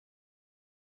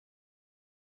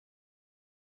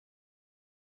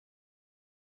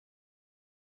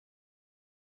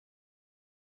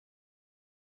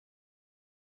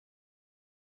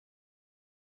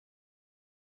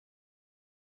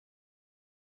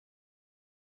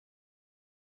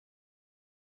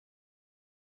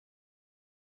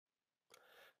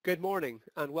Good morning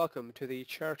and welcome to the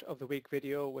Chart of the Week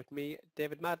video with me,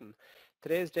 David Madden.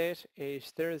 Today's date is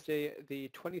Thursday, the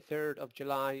 23rd of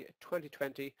July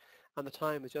 2020, and the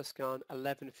time has just gone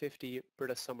 11:50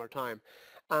 British Summer Time.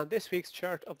 And this week's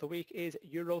Chart of the Week is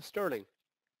Euro Sterling.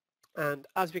 And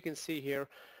as we can see here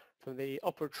from the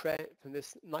upward trend, from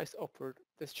this nice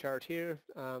this chart here,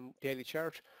 daily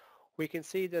chart, we can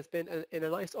see there's been in a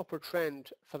nice upward trend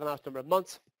for the last number of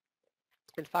months.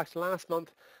 In fact, last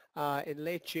month, in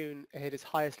late June, it hit its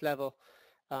highest level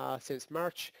since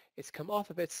March. It's come off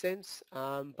a bit since,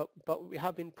 but we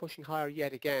have been pushing higher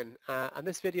yet again. And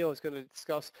this video is going to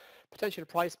discuss potential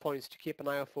price points to keep an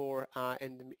eye out for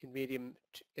in the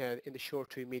short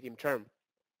to medium term.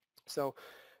 So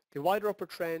the wider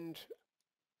upward trend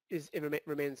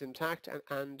remains intact,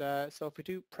 and so if we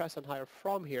do press on higher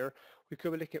from here, we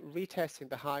could be looking at retesting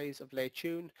the highs of late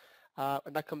June.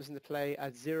 And that comes into play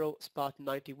at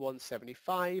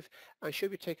 0.9175, and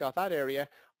should we take off that area,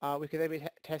 we could then be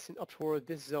testing up toward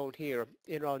this zone here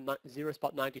in around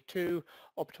 0.92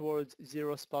 up towards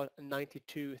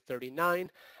 0.9239,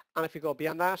 and if we go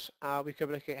beyond that, we could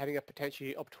be looking at heading up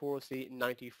potentially up towards the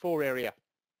 94 area.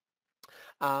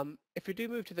 If we do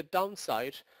move to the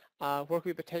downside, where could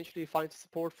we potentially find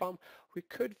support from? We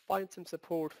could find some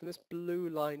support from this blue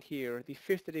line here, the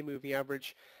 50-day moving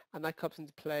average, and that comes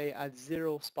into play at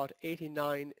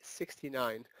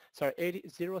 0.8969. Sorry,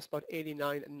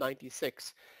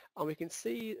 0.8996. And we can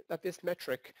see that this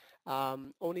metric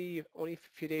only a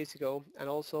few days ago, and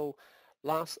also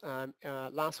last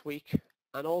week,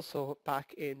 and also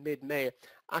back in mid-May,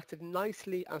 acted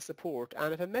nicely as support.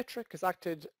 And if a metric has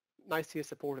acted nicely as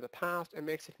support in the past, it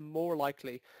makes it more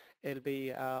likely it'll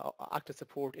be active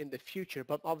support in the future,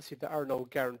 but obviously there are no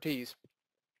guarantees.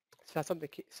 So that's something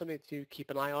to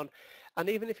keep an eye on. And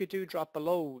even if you do drop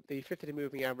below the 50-day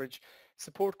moving average,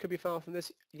 support could be found from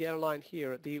this yellow line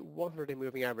here, the 100-day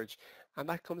moving average, and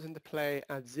that comes into play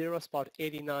at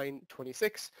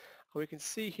 0.8926. And we can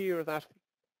see here that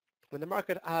when the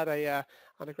market had an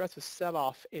aggressive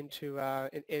sell-off into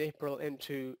in April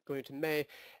into going into May,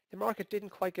 the market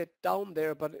didn't quite get down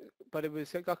there, but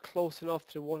it got close enough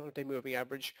to the 100-day moving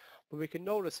average. But we can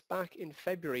notice back in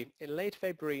February, in late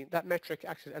February, that metric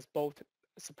acted as both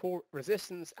support,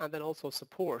 resistance, and then also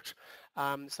support.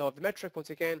 So the metric, once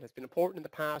again, has been important in the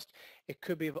past. It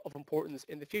could be of importance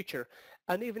in the future.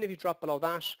 And even if you drop below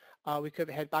that, we could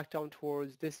head back down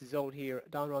towards this zone here,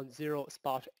 down around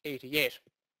 0.88.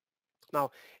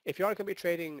 Now, if you are going to be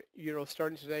trading Euro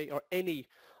Sterling today, or any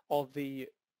of the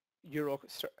Euro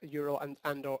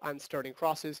and Sterling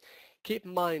crosses, keep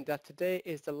in mind that today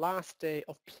is the last day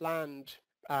of planned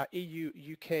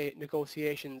EU-UK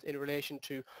negotiations in relation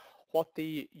to what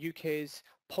the UK's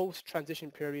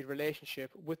post-transition period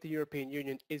relationship with the European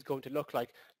Union is going to look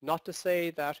like. Not to say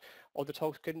that other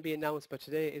talks couldn't be announced, but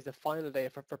today is the final day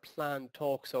for planned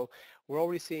talks. So we're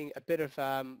already seeing a bit of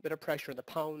pressure on the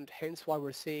pound, hence why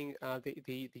we're seeing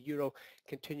the euro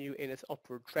continue in its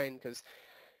upward trend, because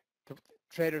the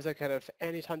traders are kind of,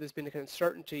 anytime there's been a kind of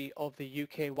certainty of the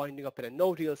UK winding up in a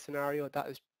no-deal scenario, that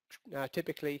is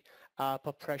typically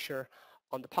put pressure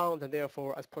on the pound and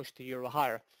therefore has pushed the euro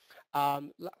higher.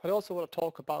 What I also want to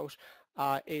talk about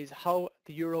is how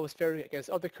the euro is faring against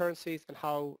other currencies and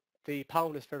how the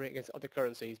pound is faring against other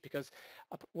currencies, because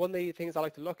one of the things I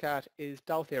like to look at is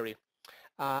Dow theory.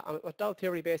 And what Dow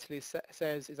theory basically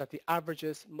says is that the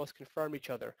averages must confirm each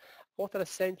other. What that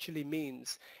essentially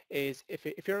means is if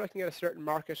you're looking at a certain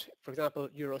market, for example,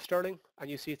 Euro Sterling, and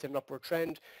you see it's an upward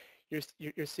trend,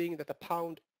 you're seeing that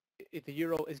the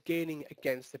euro is gaining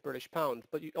against the British pound.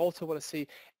 But you also want to see,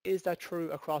 is that true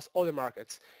across other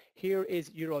markets? Here is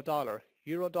euro dollar.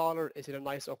 Euro dollar is in a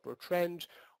nice upward trend.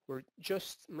 We're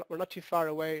not too far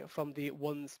away from the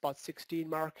 1.16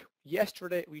 mark.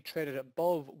 Yesterday we traded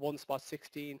above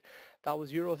 1.16. That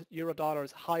was euro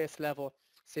dollar's highest level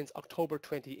since October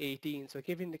 2018. So it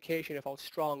gives an indication of how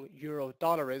strong euro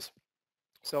dollar is.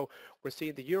 So we're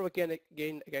seeing the euro gain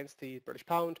against the British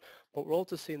pound, but we're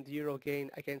also seeing the euro gain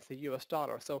against the US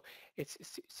dollar. So it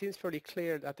seems fairly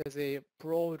clear that there's a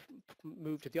broad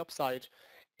move to the upside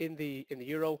in the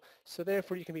euro. So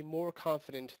therefore you can be more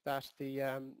confident that the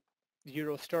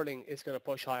euro sterling is going to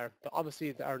push higher. But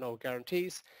obviously there are no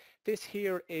guarantees. This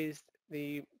here is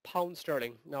the pound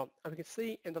sterling. Now, as we can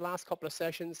see in the last couple of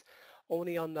sessions,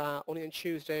 only on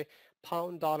Tuesday,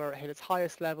 pound dollar hit its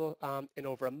highest level in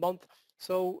over a month.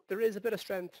 So there is a bit of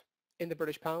strength in the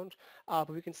British pound,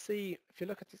 but we can see, if you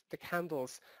look at the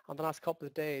candles on the last couple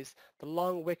of days, the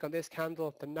long wick on this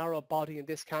candle, the narrow body in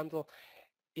this candle,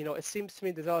 you know, it seems to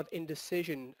me there's a lot of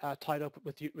indecision tied up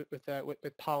with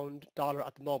pound dollar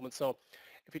at the moment. So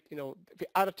if we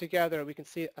add it together, we can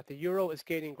see that the euro is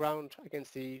gaining ground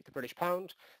against the British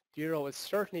pound. The euro is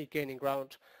certainly gaining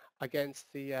ground against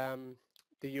the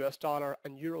US dollar,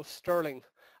 and euro sterling,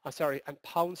 and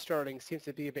pound sterling seems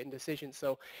to be a bit indecision.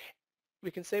 So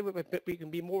we can say we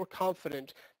can be more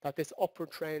confident that this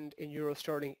upward trend in euro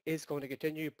sterling is going to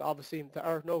continue, but obviously there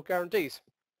are no guarantees.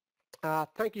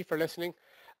 Thank you for listening.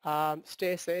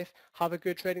 Stay safe, have a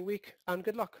good trading week, and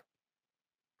good luck.